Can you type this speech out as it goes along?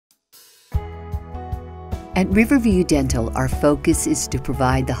At Riverview Dental, our focus is to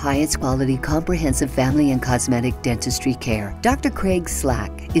provide the highest quality comprehensive family and cosmetic dentistry care. Dr. Craig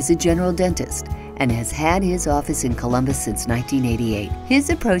Slack is a general dentist and has had his office in Columbus since 1988. His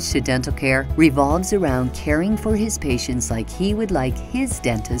approach to dental care revolves around caring for his patients like he would like his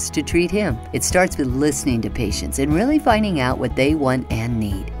dentist to treat him. It starts with listening to patients and really finding out what they want and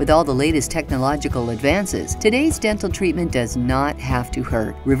need. With all the latest technological advances, today's dental treatment does not have to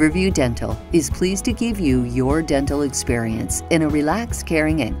hurt. Riverview Dental is pleased to give you your dental experience in a relaxed,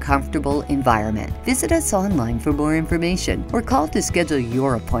 caring, and comfortable environment. Visit us online for more information or call to schedule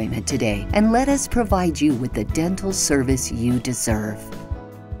your appointment today and let us provide you with the dental service you deserve.